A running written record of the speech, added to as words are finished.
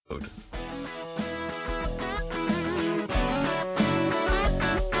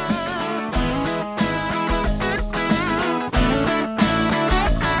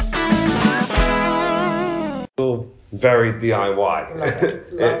very DIY. Love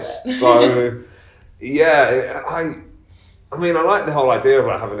it. So, yeah, I mean, I like the whole idea of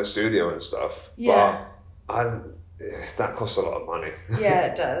like having a studio and stuff, Yeah. but that costs a lot of money. Yeah,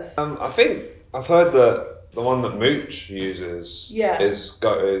 it does. I think I've heard that the one that Mooch uses is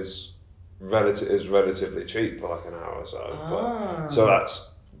relatively cheap for like an hour or so. But, so that's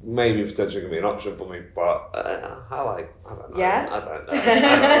maybe potentially gonna be an option for me. But I don't know. Yeah? I don't know.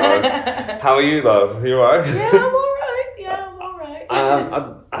 How are you though? You alright? Yeah, I'm alright. Yeah, I'm alright.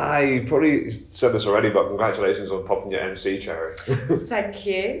 I probably said this already, but congratulations on popping your MC cherry. Thank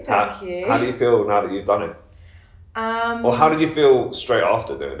you. How do you feel now that you've done it? Or how did you feel straight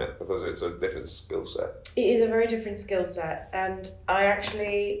after doing it? Because it's a different skill set. It is a very different skill set, and I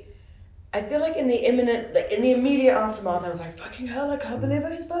feel like in the immediate aftermath, I was like, fucking hell, I can't believe I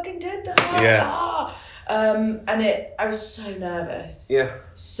just fucking did that. Yeah. And I was so nervous. Yeah.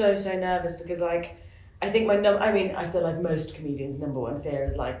 So nervous because like, I think I feel like most comedians' number one fear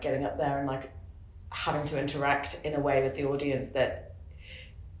is like getting up there and like having to interact in a way with the audience that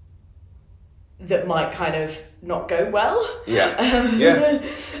might kind of not go well. Yeah.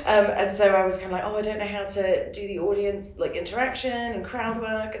 And so I was kind of like, I don't know how to do the audience like interaction and crowd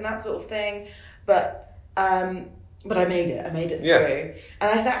work and that sort of thing. But I made it. I made it through. And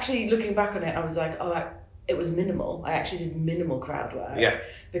I was actually looking back on it, I was like, it was minimal. I actually did minimal crowd work. Yeah.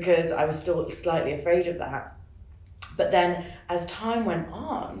 Because I was still slightly afraid of that. But then as time went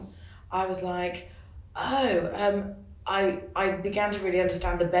on, I was like, I began to really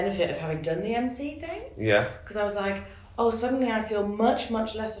understand the benefit of having done the MC thing. Yeah. Because I was like, suddenly I feel much,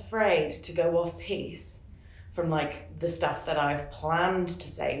 much less afraid to go off piece from like the stuff that I've planned to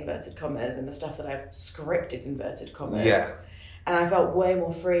say inverted commas and the stuff that I've scripted inverted commas. Yeah. And I felt way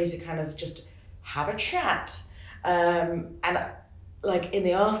more free to kind of just have a chat. And like in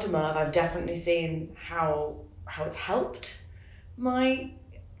the aftermath, I've definitely seen how it's helped my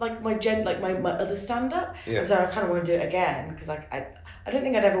other stand-up. Yeah. And so I kind of want to do it again because I don't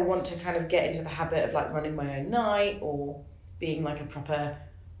think I'd ever want to kind of get into the habit of like running my own night or being like a proper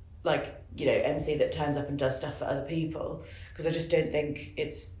like, you know, MC that turns up and does stuff for other people, because I just don't think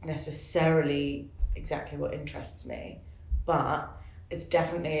it's necessarily exactly what interests me. But it's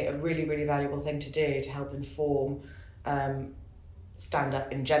definitely a really, really valuable thing to do to help inform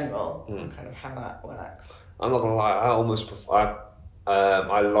stand-up in general and kind of how that works. I'm not gonna lie, I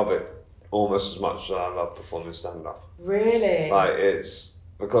love it almost as much as I love performing stand-up. Really? Like, it's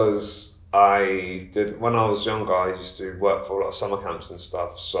because when I was younger, I used to work for a lot of summer camps and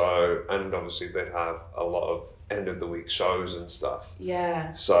stuff, and obviously they'd have a lot of end of the week shows and stuff.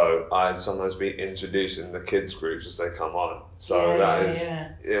 Yeah. So I'd sometimes be introducing the kids groups as they come on. So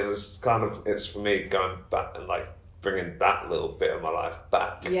it was kind of, it's for me going back and like bringing that little bit of my life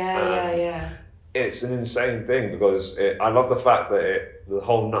back. Yeah. It's an insane thing because I love the fact that the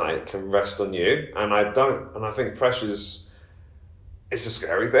whole night can rest on you, and I think pressure's, it's a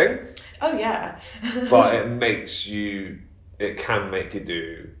scary thing. Oh yeah. But it can make you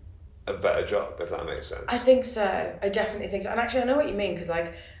do a better job, if that makes sense. I think so. I definitely think so. And actually I know what you mean, because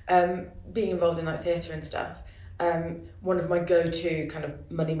like being involved in like theatre and stuff, one of my go-to kind of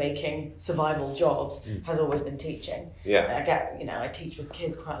money-making survival jobs has always been teaching. Yeah. I teach with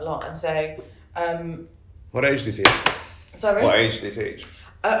kids quite a lot, and so what age do you teach? Sorry? What age do you teach?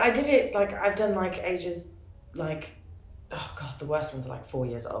 I did it like, I've done like ages like, oh god, the worst ones are like 4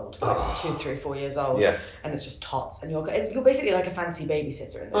 years old, like 2, 3, 4 years old. Yeah. And it's just tots, and you're basically like a fancy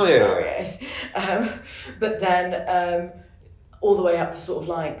babysitter in those scenarios. But then all the way up to sort of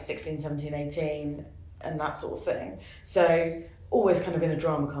like 16, 17, 18 and that sort of thing. So always kind of in a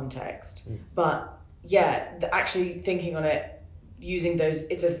drama context. But yeah, actually thinking on it, using those,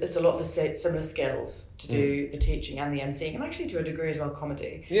 it's a lot of the similar skills to do the teaching and the emceeing, and actually to a degree as well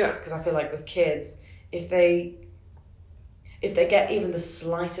comedy. Yeah. Because I feel like with kids, if they get even the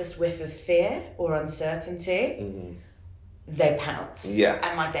slightest whiff of fear or uncertainty, they pounce. Yeah.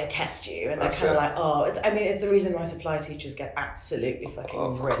 And like they test you, and they're kind of like, it's the reason my supply teachers get absolutely fucking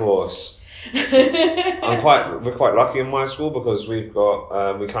rinsed. Of course. We're quite lucky in my school because we've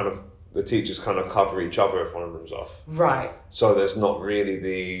got the teachers kind of cover each other if one of them's off. Right. So there's not really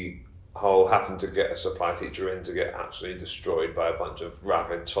the whole having to get a supply teacher in to get absolutely destroyed by a bunch of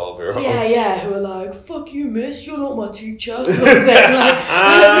rabid 12-year-olds. Yeah, who are like, fuck you, miss, you're not my teacher, sort of thing.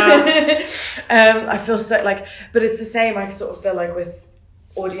 Like, I feel so like, but it's the same, I sort of feel like with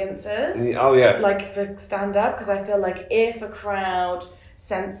audiences. Oh yeah. Like for stand-up, because I feel like if a crowd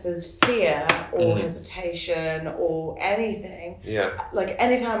senses fear or hesitation or anything, like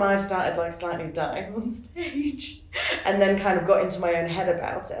anytime I've started like slightly dying on stage and then kind of got into my own head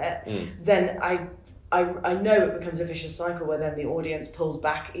about it, then I know it becomes a vicious cycle where then the audience pulls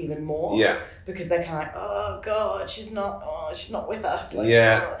back even more. Yeah. Because they're kind of like, oh God, she's not with us. Like,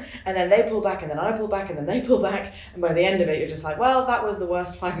 Yeah. oh. And then they pull back, and then I pull back, and then they pull back, and by the end of it, you're just like, well, that was the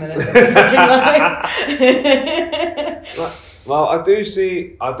worst 5 minutes of my fucking life. Well, I do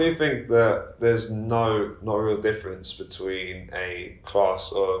think that there's not a real difference between a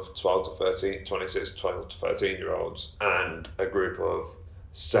class of 12 to 13 year olds and a group of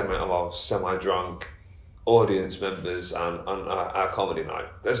semi-drunk audience members and our comedy night.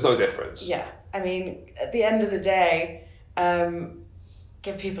 There's no difference. Yeah, I mean, at the end of the day,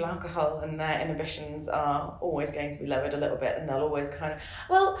 give people alcohol and their inhibitions are always going to be lowered a little bit, and they'll always kind of...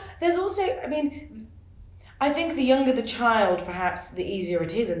 Well, there's also, I mean, I think the younger the child, perhaps the easier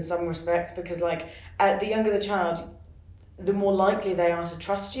it is in some respects, because like the younger the child, the more likely they are to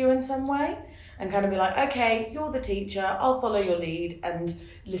trust you in some way and kind of be like, okay, you're the teacher, I'll follow your lead and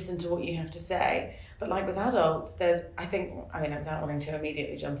listen to what you have to say. But like with adults, I think, without wanting to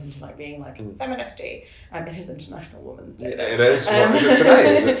immediately jump into like being like feministy, it is International Women's Day. Yeah, it is. Is it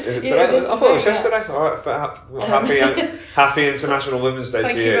today? Is it today? Yeah, it is I thought it was today, yesterday. All right, happy International Women's Day to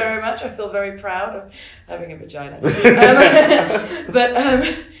you. Thank you very much. I feel very proud of having a vagina. But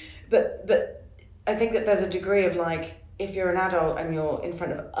I think that there's a degree of like, if you're an adult and you're in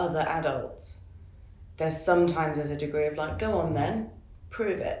front of other adults, there's a degree of like, go on then,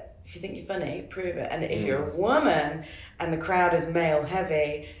 prove it. If you think you're funny, prove it. And if you're a woman and the crowd is male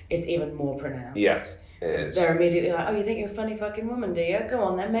heavy, it's even more pronounced. Yeah, it is. They're immediately like, oh, you think you're a funny fucking woman, do you? Go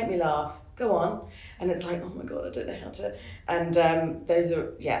on then, make me laugh. Go on. And it's like, oh my God, I don't know how to. And those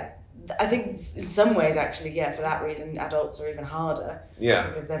are, yeah. I think in some ways, actually, yeah, for that reason, adults are even harder. Yeah.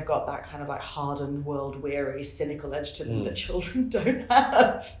 Because they've got that kind of like hardened, world-weary, cynical edge to them that children don't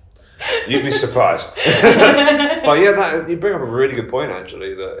have. You'd be surprised. But yeah, you bring up a really good point,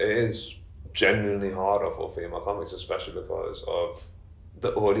 actually, that it is genuinely harder for female comics, especially because of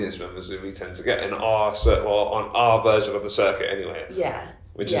the audience members that we tend to get on our version of the circuit anyway. Yeah.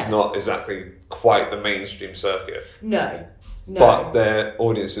 Which is not exactly quite the mainstream circuit. No. But they're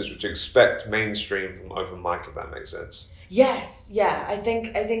audiences which expect mainstream from open mic, if that makes sense. Yes, yeah, I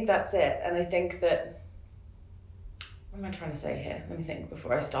think that's it. And I think that... What am I trying to say here? Let me think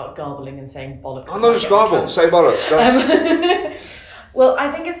before I start garbling and saying bollocks. Oh no, just garble. Say bollocks. Well, I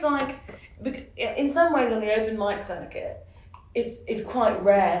think it's like, in some ways on the open mic circuit, it's quite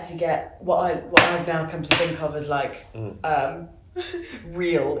rare to get what I've now come to think of as like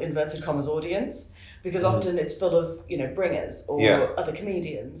real inverted commas audience, because often it's full of bringers or other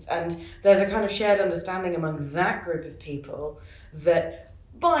comedians, and there's a kind of shared understanding among that group of people that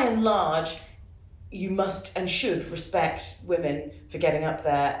by and large you must and should respect women for getting up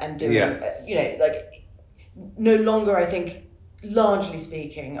there and doing like no longer, I think, largely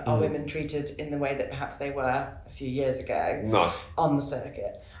speaking, are women treated in the way that perhaps they were a few years ago on the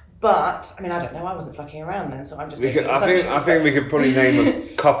circuit. But I mean, I don't know. I wasn't fucking around then, so I'm just making assumptions. I think we could probably name a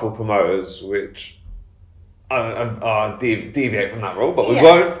couple promoters which deviate from that rule, but we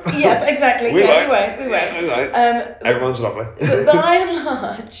won't. Yes, exactly. We won't. Everyone's lovely. But by and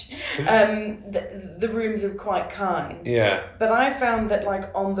large, the rooms are quite kind. Yeah. But I found that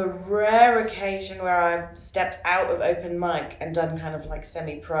like on the rare occasion where I've stepped out of open mic and done kind of like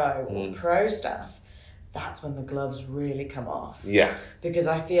semi-pro or pro stuff, that's when the gloves really come off. Yeah. Because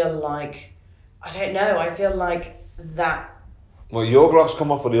I feel like, I don't know, I feel like that... Well, your gloves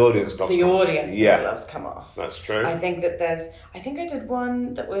come off or the audience gloves come off? The audience's gloves come off. That's true. I think that I did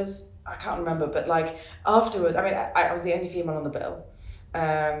one that was, I can't remember, but like afterwards, I mean, I was the only female on the bill.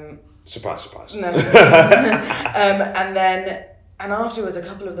 Surprise, surprise. No. And afterwards, a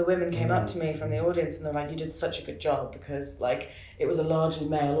couple of the women came up to me from the audience and they're like, you did such a good job, because like it was a largely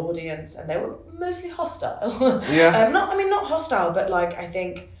male audience and they were mostly hostile. Yeah. Not hostile, but like I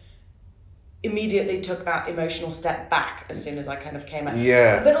think immediately took that emotional step back as soon as I kind of came out.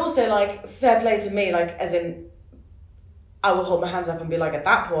 Yeah. But also like fair play to me, like as in I will hold my hands up and be like, at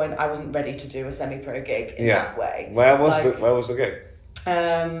that point I wasn't ready to do a semi-pro gig in that way. Where was the gig?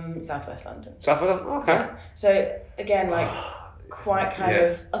 Southwest London. Southwest London, okay. Yeah. So again, like quite kind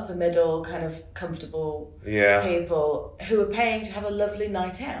of upper middle, kind of comfortable people who were paying to have a lovely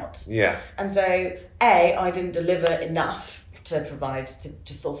night out. Yeah. And so I didn't deliver enough to provide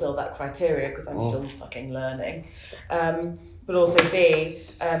to fulfill that criteria, because I'm still fucking learning. But also B,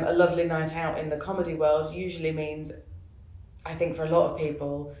 a lovely night out in the comedy world usually means, I think for a lot of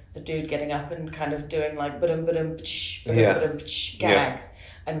people, a dude getting up and kind of doing like gags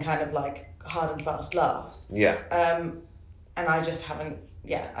and kind of like hard and fast laughs. Yeah. And I just haven't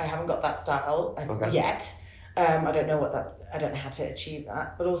got that style yet. I don't know how to achieve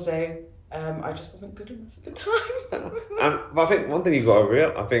that. But also, I just wasn't good enough at the time. But I think one thing you got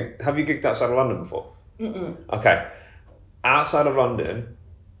to have you gigged outside of London before? Mm-mm. Okay. Outside of London,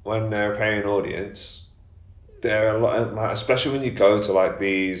 when they're paying an audience, there are a lot of, like, especially when you go to like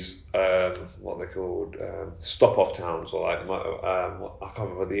these what they're called stop off towns, or like I can't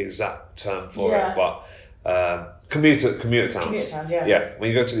remember the exact term for it, but commuter towns. Commuter towns, yeah. Yeah,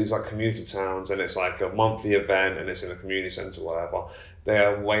 when you go to these like commuter towns and it's like a monthly event and it's in a community centre or whatever, they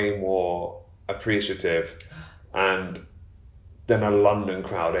are way more appreciative and than a London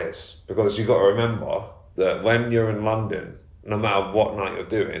crowd is, because you got to remember that when you're in London, no matter what night you're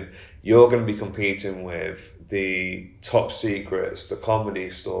doing, you're going to be competing with the Top Secrets, the Comedy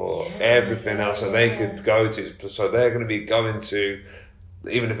Store, everything else that they could go to. So they're going to be going to,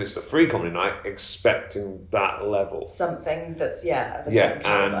 even if it's the free comedy night, expecting that level. Something that's, of a certain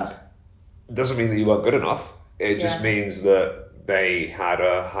caliber. And it doesn't mean that you weren't good enough. It just means that they had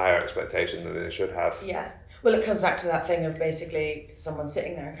a higher expectation than they should have. Yeah. Well, it comes back to that thing of basically someone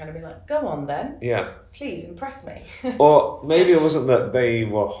sitting there and kind of being like, go on then. Yeah. Please impress me. Or maybe it wasn't that they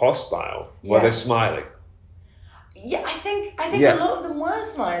were hostile. Were they smiling? Yeah, I think a lot of them were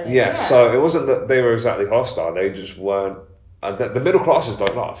smiling. Yeah, so it wasn't that they were exactly hostile. They just weren't. The middle classes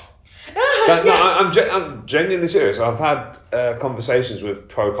don't laugh. I'm genuinely serious. I've had conversations with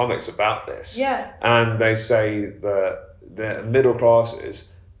pro comics about this. Yeah. And they say that the middle classes,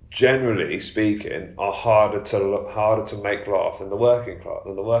 generally speaking, are harder to make laugh than the working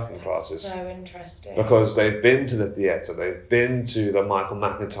classes. So interesting. Because they've been to the theatre, they've been to the Michael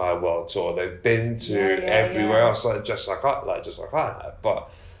McIntyre World Tour, they've been to everywhere else, just like I have. But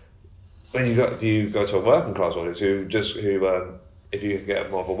when you go to a working class audience who if you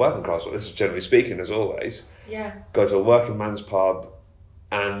get more of a working class audience, this is generally speaking as always, go to a working man's pub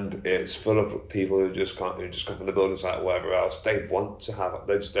and it's full of people who just come from the building site or wherever else. They're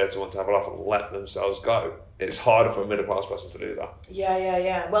just there to want to have a laugh and let themselves go. It's harder for a middle class person to do that.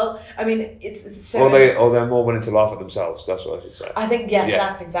 Yeah. Well, I mean, it's so. Or they're more willing to laugh at themselves. That's what I should say. I think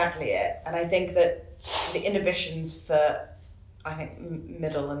that's exactly it. And I think that the inhibitions for, I think,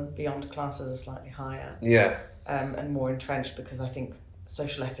 middle and beyond classes are slightly higher. Yeah. And more entrenched, because I think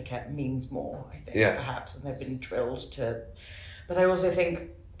social etiquette means more. I think perhaps, and they've been drilled to. But I also think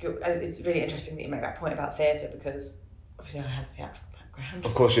it's really interesting that you make that point about theatre, because obviously I have the theatrical background.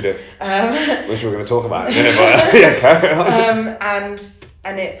 Of course you do. Which we're going to talk about in a minute, but carry on.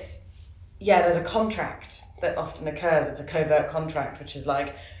 And it's, there's a contract that often occurs. It's a covert contract, which is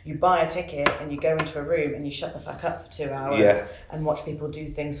like you buy a ticket and you go into a room and you shut the fuck up for 2 hours and watch people do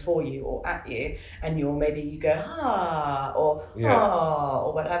things for you or at you, and you go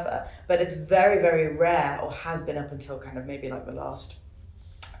or whatever. But it's very, very rare, or has been up until kind of maybe like the last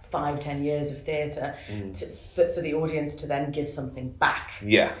 5-10 years of theatre, for the audience to then give something back.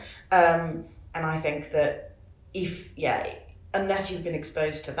 And I think that unless you've been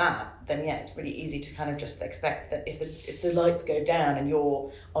exposed to that, then it's really easy to kind of just expect that if the lights go down and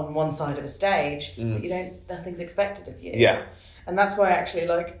you're on one side of a stage, that nothing's expected of you. And that's why actually,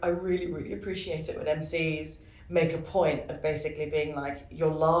 like, I really, really appreciate it when MCs make a point of basically being like,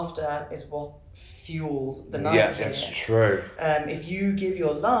 your laughter is what fuels the night here. It's true. If you give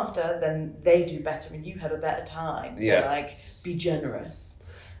your laughter, then they do better and you have a better time. So like, be generous.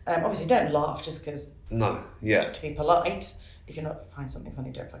 Obviously, don't laugh just because. No. To be polite. If you're not find something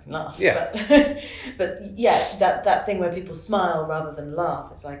funny, don't fucking laugh. Yeah. But that thing where people smile rather than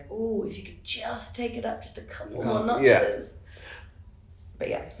laugh, it's like, oh, if you could just take it up just a couple more notches. But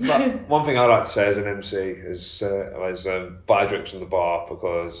But one thing I like to say as an MC is buy drinks from the bar,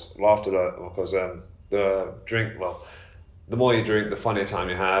 because the drink, the more you drink, the funnier time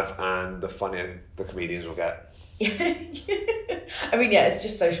you have, and the funnier the comedians will get. I mean, it's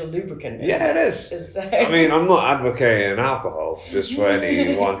just social lubricant. It is. I mean, I'm not advocating alcohol, just for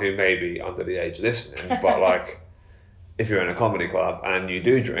anyone who may be under the age listening, but like, if you're in a comedy club and you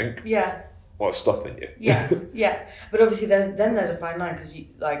do drink, what's stopping you? But obviously there's a fine line, because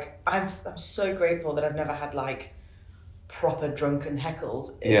I'm so grateful that I've never had like proper drunken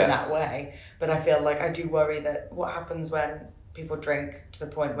heckles in that way, but I feel like I do worry that what happens when people drink to the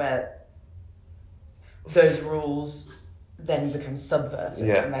point where those rules then become subverted,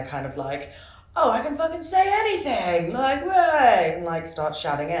 and they're kind of like, oh, I can fucking say anything, like, way, and like start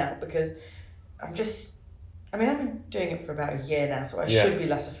shouting out, because I've been doing it for about a year now, so I should be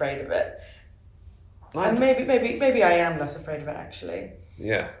less afraid of it. And maybe I am less afraid of it, actually.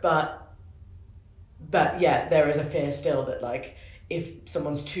 But there is a fear still that, like, if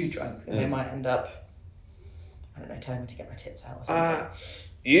someone's too drunk, then they might end up, I don't know, telling me to get my tits out or something.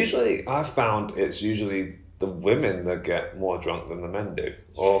 Usually, I've found it's usually the women that get more drunk than the men do,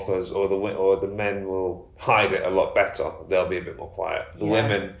 Yes. or the men will hide it a lot better. They'll be a bit more quiet. The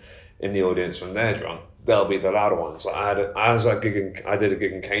women in the audience, when they're drunk, they'll be the louder ones. Like I did a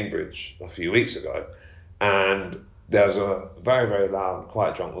gig in Cambridge a few weeks ago, and there was a very, very loud,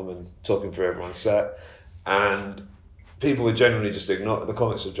 quite drunk woman talking through everyone's set, and people were generally just the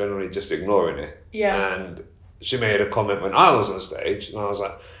comics were generally just ignoring it. Yeah. And she made a comment when I was on stage, and I was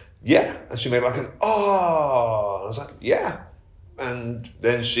like, yeah. And she made like an, oh. And I was like, yeah. And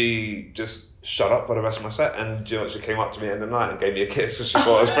then she just shut up for the rest of my set, and you know, she came up to me in the night and gave me a kiss because she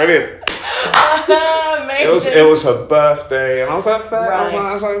thought it was brilliant. Amazing. It was her birthday, and I was like, Right.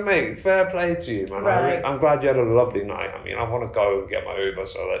 I was like, mate, fair play to you, man. Right. I'm glad you had a lovely night. I mean, I want to go and get my Uber,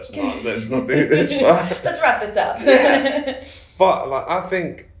 so let's not do this. But let's wrap this up. Yeah. But like, I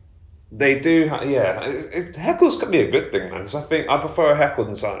think they do. Heckles can be a good thing, man. Because I think I prefer a heckle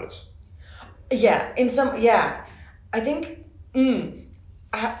than silence. Yeah. I think.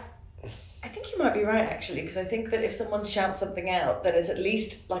 I think you might be right, actually, because I think that if someone shouts something out, then it's at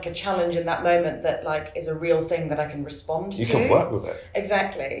least like a challenge in that moment that like is a real thing that I can respond to. You can work with it.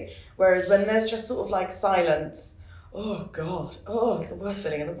 Exactly. Whereas when there's just sort of like silence, oh God, it's the worst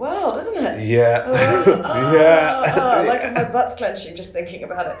feeling in the world, isn't it? Yeah. Yeah. Like my butt's clenching just thinking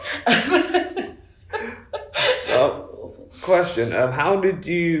about it. So, question: how did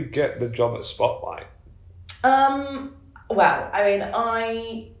you get the job at Spotlight? Well, I mean,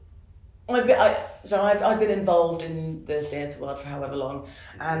 I've been involved in the theatre world for however long,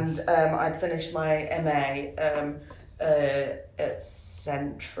 and I'd finished my MA at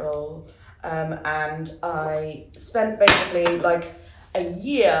Central, and I spent basically like a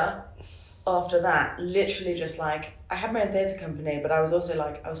year after that, literally just like, I had my own theatre company, but I was also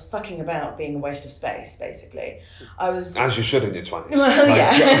like, I was fucking about being a waste of space, basically. As you should in your 20s. Well, like,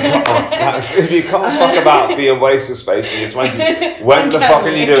 yeah. If you can't fuck about being a waste of space in your 20s, when the fuck are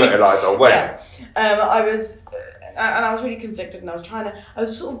you doing it, Ilayda? When? Yeah. I was really convicted, and I was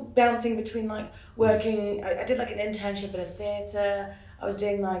sort of bouncing between like working, I did like an internship at a theatre, I was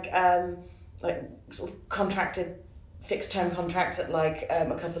doing like sort of contracted, fixed term contracts at like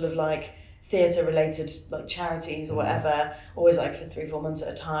a couple of like theatre related like charities or whatever, always like for 3-4 months at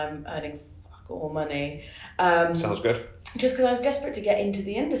a time, earning fuck all money. Sounds good. Just because I was desperate to get into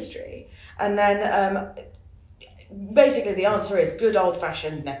the industry. And then basically the answer is good old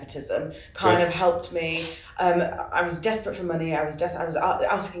fashioned nepotism kind of helped me. I was desperate for money. I was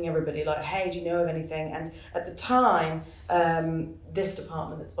asking everybody like, hey, do you know of anything? And at the time, this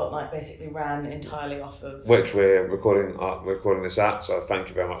department at Spotlight basically ran entirely off of which we're recording this at. So thank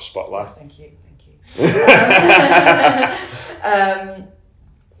you very much, Spotlight. Yes, thank you.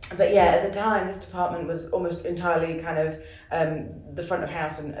 But yeah, at the time, this department was almost entirely kind of the front of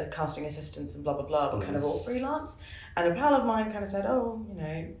house and casting assistants and blah, blah, blah, but kind of all freelance. And a pal of mine kind of said, oh, you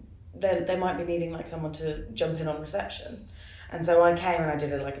know, they might be needing like someone to jump in on reception. And so I came and I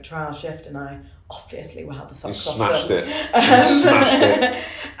did like a trial shift, and I obviously wowed the socks off them. You smashed it.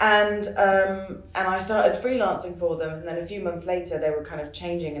 And I started freelancing for them, and then a few months later they were kind of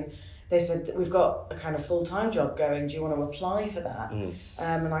changing, and they said, we've got a kind of full-time job going, do you want to apply for that?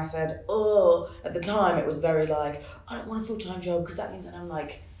 And I said, at the time it was very like, I don't want a full-time job because that means that I'm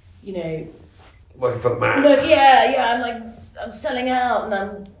like, you know, working for the man. I'm selling out and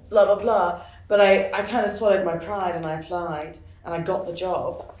I'm blah, blah, blah. But I kind of swallowed my pride and I applied and I got the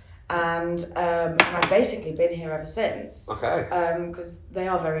job. And I've basically been here ever since. Okay. Because they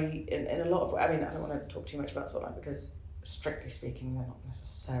are very, in a lot of, I mean, I don't want to talk too much about Spotlight because strictly speaking, they're not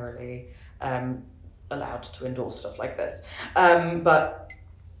necessarily allowed to endorse stuff like this. But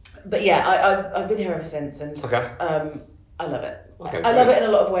yeah, I've been here ever since, and I love it. Okay, I love it in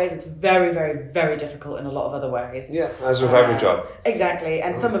a lot of ways. It's very, very, very difficult in a lot of other ways. Yeah, as with every job. Exactly,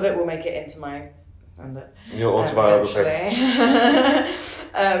 and some of it will make it into my stand-up. Your autobiography.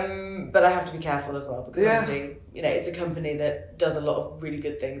 But I have to be careful as well because obviously, you know, it's a company that does a lot of really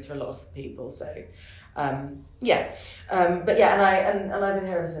good things for a lot of people. So, but yeah, and I've been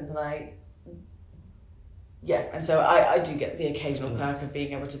here ever since, and and so I do get the occasional perk of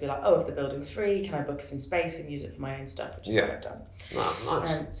being able to be like, oh, if the building's free, can I book some space and use it for my own stuff, which is what I've done.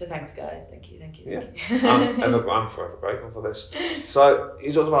 Nice. So thanks, guys. Thank you. I'm forever grateful for this. So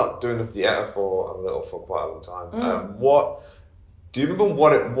you talked about doing the theatre for quite a long time. Do you remember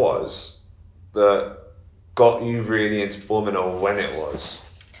what it was that got you really into performing, or when it was?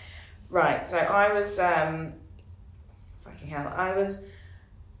 Right. So I was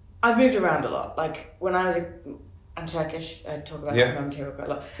I've moved around a lot. Like when I was I'm Turkish. I talk about my material quite a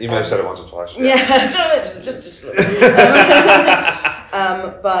lot. You may have said it once or twice. Yeah, just a little.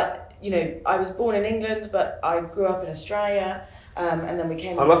 But I was born in England, but I grew up in Australia, and then we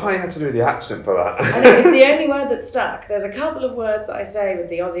came. I love how you had to do the accent for that. I know, it's the only word that stuck. There's a couple of words that I say with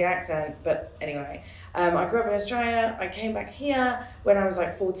the Aussie accent, but anyway. I grew up in Australia. I came back here when I was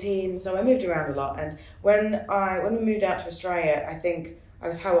like 14, so I moved around a lot. And when we moved out to Australia, I think I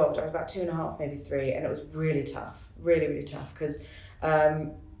was how old? I was about 2.5, maybe 3, and it was really tough, really, really tough, because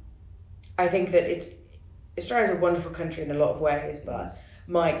I think that Australia's a wonderful country in a lot of ways, but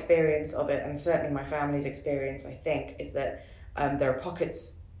my experience of it, and certainly my family's experience, I think, is that there are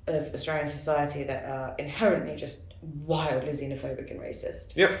pockets of Australian society that are inherently just wildly xenophobic and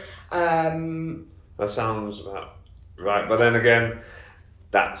racist. Yep. That sounds about right, but then again,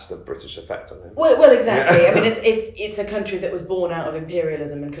 that's the British effect on it. Well, exactly. Yeah. I mean, it's a country that was born out of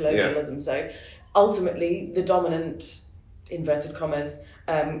imperialism and colonialism, so ultimately the dominant, inverted commas,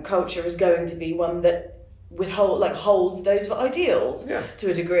 culture is going to be one that holds those ideals to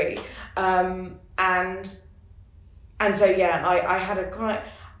a degree, and so I had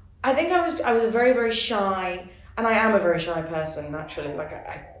I think I was a very, very shy, and I am a very shy person naturally. Like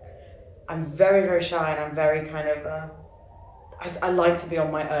I'm very, very shy, and I'm very kind of I like to be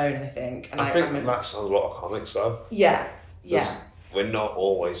on my own, I think. And I think that's a lot of comics though. Yeah. We're not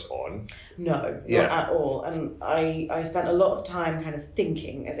always on. No, not at all. And I spent a lot of time kind of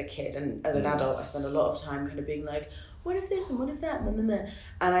thinking as a kid, and as an adult I spent a lot of time kind of being like, what if this and what if that? And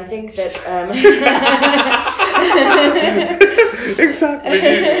I think that exactly,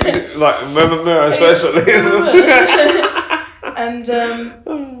 especially. And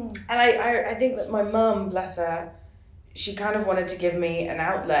I think that my mum, bless her, she kind of wanted to give me an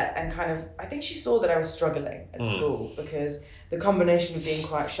outlet, and I think she saw that I was struggling at school, because the combination of being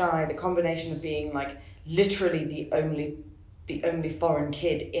quite shy, the combination of being like literally the only foreign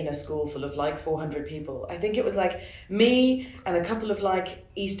kid in a school full of like 400 people. I think it was like me and a couple of like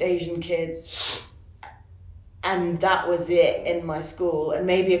East Asian kids, and that was it in my school, and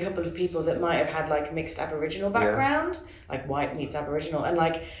maybe a couple of people that might have had like mixed Aboriginal background, like white meets Aboriginal, and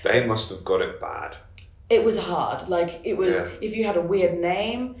like they must have got it bad. It was hard. Like it was, if you had a weird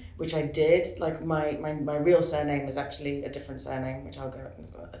name, which I did, like my real surname is actually a different surname, which I'll go.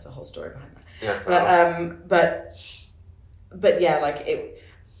 It's a whole story behind that. Yeah. But yeah, like it.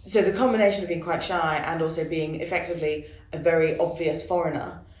 So the combination of being quite shy and also being effectively a very obvious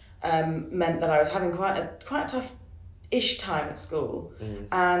foreigner meant that I was having quite a tough-ish time at school,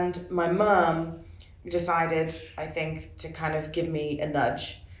 and my mum decided, I think, to kind of give me a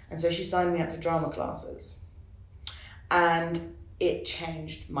nudge. And so she signed me up to drama classes, and it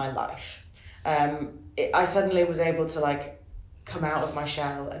changed my life. I suddenly was able to like come out of my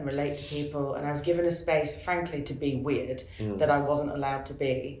shell and relate to people, and I was given a space, frankly, to be weird that I wasn't allowed to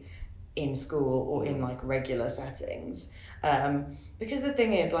be in school or in like regular settings. Because the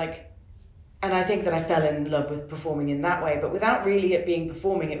thing is, like, and I think that I fell in love with performing in that way, but without really it being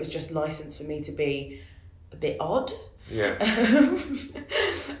performing, it was just license for me to be a bit odd. Yeah.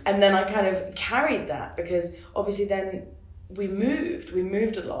 And then I kind of carried that, because obviously then we moved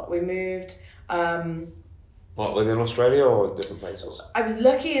a lot. We moved. What, within Australia or different places? I was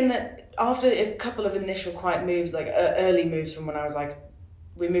lucky in that after a couple of initial quiet moves, like early moves from when I was like,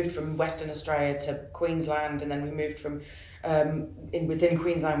 we moved from Western Australia to Queensland, and then we moved from within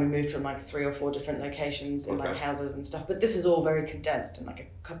Queensland we moved from like 3 or 4 different locations in like houses and stuff. But this is all very condensed in like a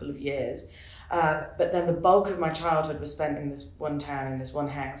couple of years. But then the bulk of my childhood was spent in this one town, in this one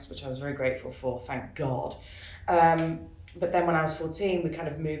house, which I was very grateful for, thank God. But then when I was 14, we kind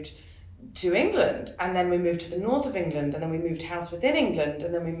of moved to England, and then we moved to the north of England, and then we moved house within England,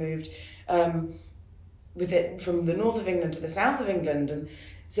 and then we moved with it from the north of England to the south of England. And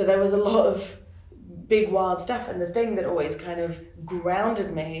so there was a lot of big wild stuff, and the thing that always kind of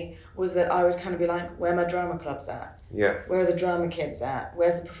grounded me was that I would kind of be like, where are my drama clubs at? Where are the drama kids at?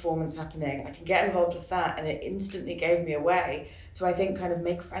 Where's the performance happening? I can get involved with that, and it instantly gave me a way to, I think, kind of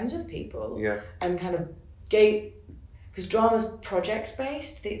make friends with people and kind of because drama's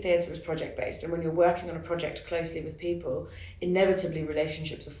project-based, theatre is project-based, and when you're working on a project closely with people, inevitably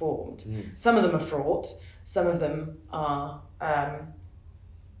relationships are formed. Some of them are fraught, some of them are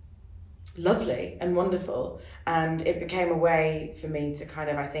lovely and wonderful, and it became a way for me to kind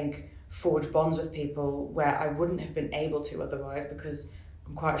of, I think, forge bonds with people where I wouldn't have been able to otherwise, because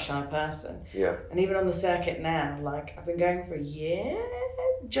I'm quite a shy person. And even on the circuit now, like, I've been going for a year,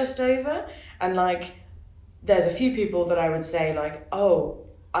 just over, and like, there's a few people that I would say like, oh,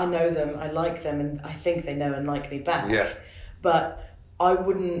 I know them, I like them, and I think they know and like me back. But I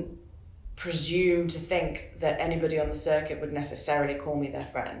wouldn't presume to think that anybody on the circuit would necessarily call me their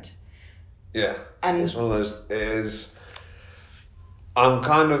friend. And it's one of those, I'm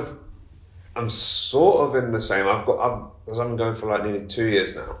kind of I'm sort of in the same. Because I've been going for like nearly 2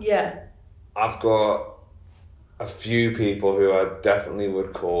 years now. Yeah. I've got a few people who I definitely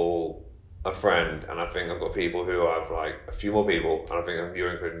would call a friend, and I think I've got people who I've like a few more people, and I think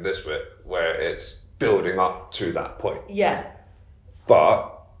you're including this bit, where it's building up to that point. Yeah.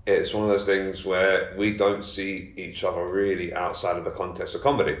 But it's one of those things where we don't see each other really outside of the context of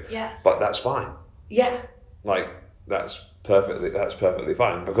comedy. Yeah. But that's fine. Yeah. Like that's perfectly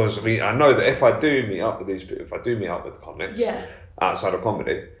fine, because I mean I know that if I do meet up with these people, if I do meet up with comics outside of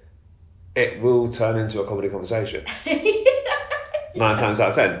comedy, it will turn into a comedy conversation. 9 times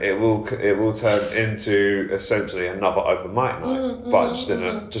out of 10, it will turn into essentially another open mic night, but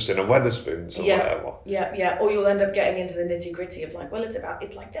just in a Wetherspoons or whatever. Yeah. Or you'll end up getting into the nitty gritty of like, well, it's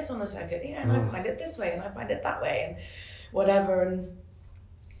like this on the circuit, and I find it this way, and I find it that way, and whatever. And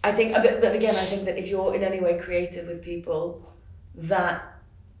I think, but again, I think that if you're in any way creative with people, that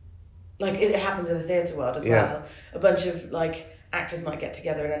like it happens in the theatre world as well. A bunch of like actors might get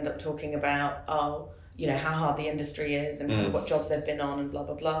together and end up talking about how hard the industry is and kind of what jobs they've been on and blah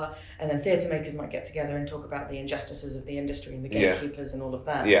blah blah, and then theatre makers might get together and talk about the injustices of the industry and the gatekeepers and all of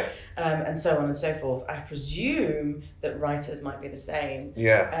that, and so on and so forth. I presume that writers might be the same.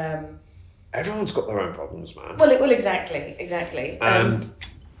 Everyone's got their own problems, man. Well, exactly. And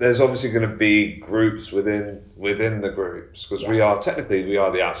there's obviously going to be groups within the groups, because we are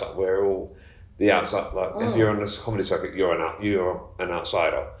the outside. We're all the outside. Like if you're on this comedy circuit, you're an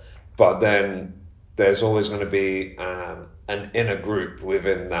outsider. But then there's always going to be an inner group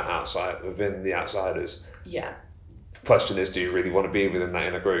within the outsiders. Yeah. Question is, do you really want to be within that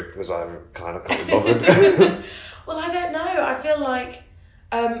inner group? Because I kind of can't be bothered. Well, I don't know. I feel like,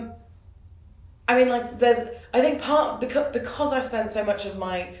 I think because I spent so much of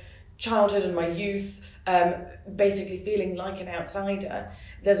my childhood and my youth basically feeling like an outsider,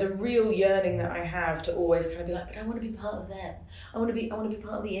 there's a real yearning that I have to always kind of be like, but I want to be part of them. I want to be part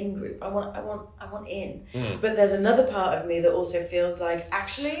of the in group. I want in. But there's another part of me that also feels like,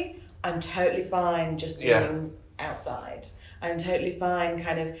 actually, I'm totally fine just being outside. I'm totally fine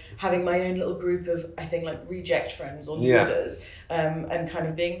kind of having my own little group of, I think, like reject friends or losers, and kind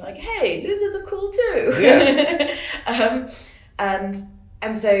of being like, hey, losers are cool too.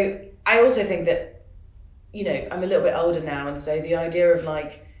 And so I also think that, I'm a little bit older now, and so the idea of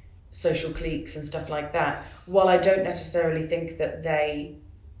like social cliques and stuff like that, while I don't necessarily think that they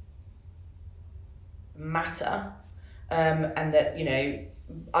matter, and that,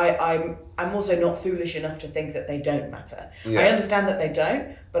 I'm also not foolish enough to think that they don't matter. I understand that they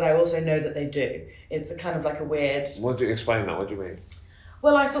don't, but I also know that they do. It's a kind of like a weird... What do you explain that? What do you mean?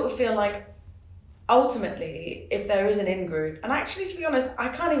 Well, I sort of feel like ultimately, if there is an in-group, and actually, to be honest, I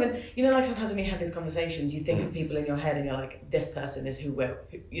can't even, like sometimes when you have these conversations, you think of people in your head and you're like, this person is who we're,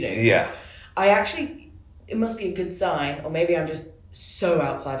 I actually, it must be a good sign, or maybe I'm just so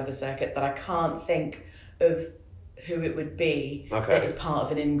outside of the circuit that I can't think of who it would be that is part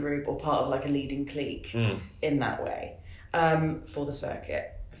of an in-group or part of like a leading clique in that way, for the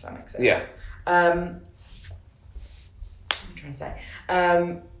circuit, if that makes sense. What am I trying to say?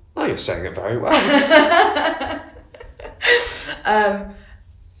 Oh, you're saying it very well.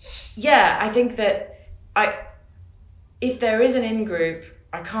 I think that if there is an in-group,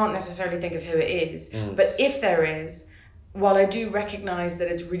 I can't necessarily think of who it is, but if there is, while I do recognise that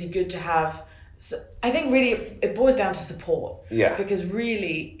it's really good to have, I think really it boils down to support. Because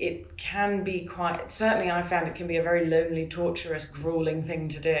really it can be certainly I found it can be a very lonely, torturous, grueling thing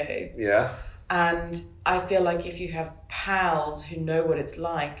to do. And I feel like if you have pals who know what it's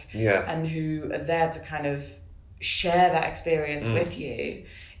like and who are there to kind of share that experience with you,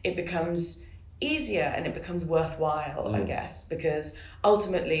 it becomes easier and it becomes worthwhile, I guess, because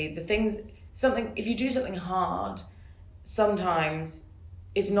ultimately if you do something hard, sometimes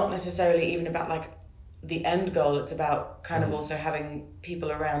it's not necessarily even about like the end goal, it's about kind of also having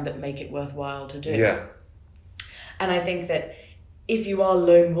people around that make it worthwhile to do. And I think that if you are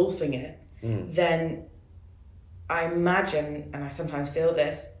lone wolfing it, then I imagine, and I sometimes feel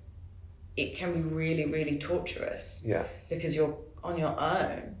this, it can be really, really torturous. Because you're on your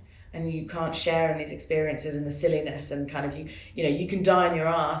own and you can't share in these experiences and the silliness and kind of you can die on your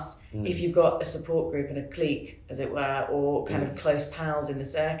ass if you've got a support group and a clique, as it were, or kind of close pals in the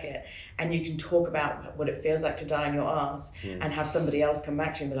circuit, and you can talk about what it feels like to die on your ass and have somebody else come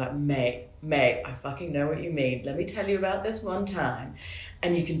back to you and be like, mate, I fucking know what you mean. Let me tell you about this one time.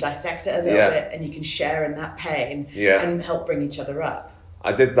 And you can dissect it a little bit and you can share in that pain and help bring each other up.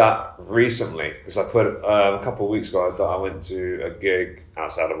 I did that recently because I put a couple of weeks ago. I went to a gig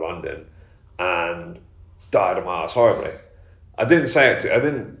outside of London and died on my ass horribly. I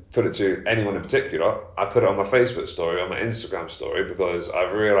didn't put it to anyone in particular. I put it on my Facebook story, on my Instagram story, because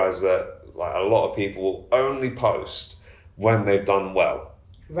I've realised that like a lot of people only post when they've done well.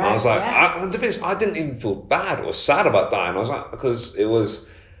 Right. And I was like, yeah. and the thing is, I didn't even feel bad or sad about dying. I was like, because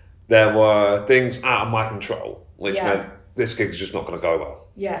there were things out of my control, which meant this gig's just not going to go well.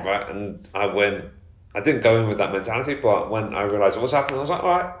 Yeah. Right. And I didn't go in with that mentality, but when I realised what was happening, I was like,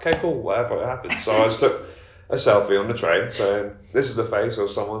 all right, okay, cool, whatever happens. So I just took a selfie on the train saying, this is the face of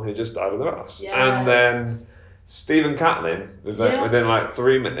someone who just died of the Ross. Yes. And then Stephen Catlin, within like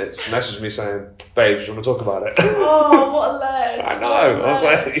 3 minutes, messaged me saying, babe, do you want to talk about it? Oh, what a load. I know. I was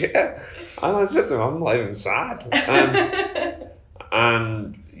like, yeah. And I said to him, I'm not even sad.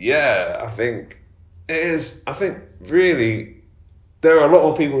 And yeah, I think really, there are a lot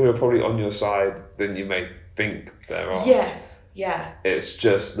more people who are probably on your side than you may think there are. Yes, yeah. It's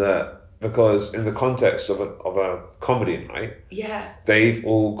just that because in the context of a comedy night, they've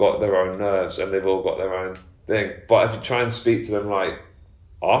all got their own nerves and they've all got their own thing. But if you try and speak to them like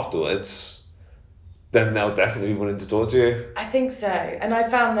afterwards, then they'll definitely be willing to talk to you. I think so, and I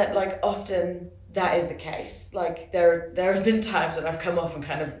found that like often that is the case. Like there have been times when I've come off and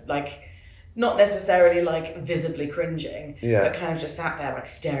kind of like, not necessarily like visibly cringing, but kind of just sat there like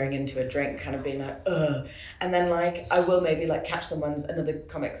staring into a drink, kind of being like, ugh. And then like I will maybe like catch another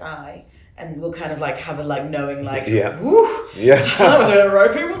comic's eye, and we'll kind of like have a like knowing like, woo, that was a bit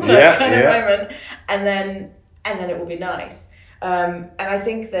ropey, wasn't it? Kind of moment. And then it will be nice. And I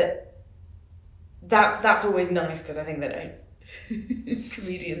think that's always nice, because I think that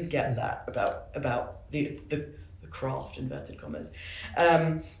comedians get that about the craft, inverted commas.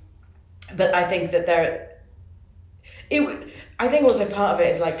 But I think that I think also part of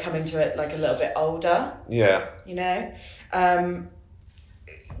it is like coming to it like a little bit older. Yeah. You know,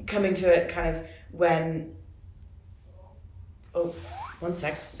 coming to it kind of when. Oh, one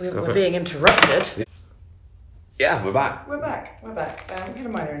sec. We're being interrupted. Yeah, we're back. We're back. We had a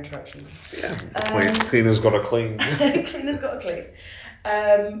minor interruption. Yeah. Cleaner's got to clean. Cleaner's got to clean.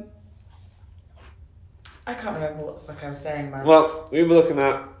 I can't remember what the fuck I was saying, man. Well, we were looking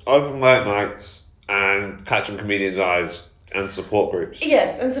at open mic nights and catching comedians' eyes and support groups.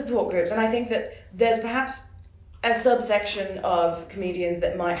 Yes, and support groups. And I think that there's perhaps a subsection of comedians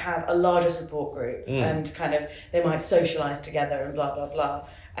that might have a larger support group and kind of they might socialise together and blah, blah, blah.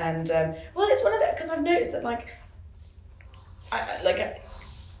 And, well, it's one of the, because I've noticed that, like,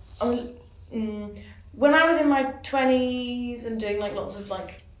 when I was in my 20s and doing, like, lots of,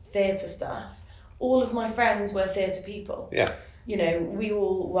 like, theatre stuff, all of my friends were theatre people. Yeah. You know, we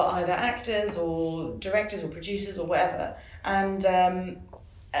all were either actors or directors or producers or whatever. And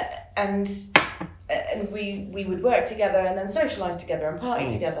we would work together and then socialise together and party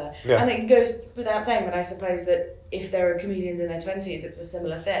together. Yeah. And it goes without saying that I suppose that if there are comedians in their 20s, it's a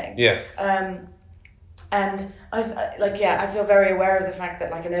similar thing. Yeah. And I feel very aware of the fact that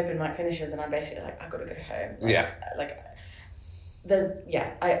like an open mic finishes and I'm basically like, I've got to go home.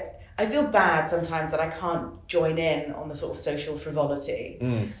 I feel bad sometimes that I can't join in on the sort of social frivolity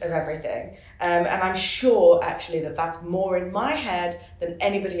of everything. And I'm sure actually that that's more in my head than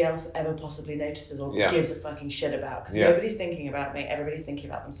anybody else ever possibly notices or gives a fucking shit about. Because nobody's thinking about me, everybody's thinking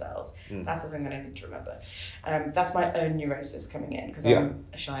about themselves. That's the thing that I need to remember. That's my own neurosis coming in, because I'm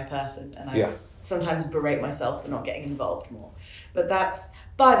a shy person and I sometimes berate myself for not getting involved more. But that's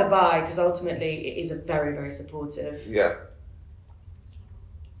by the by, because ultimately it is a very, very supportive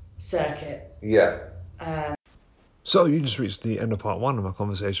circuit. So you just reached the end of part 1 of my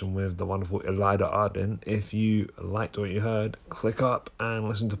conversation with the wonderful Ilayda Arden. If you liked what you heard, click up and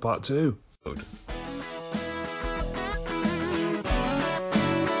listen to part 2.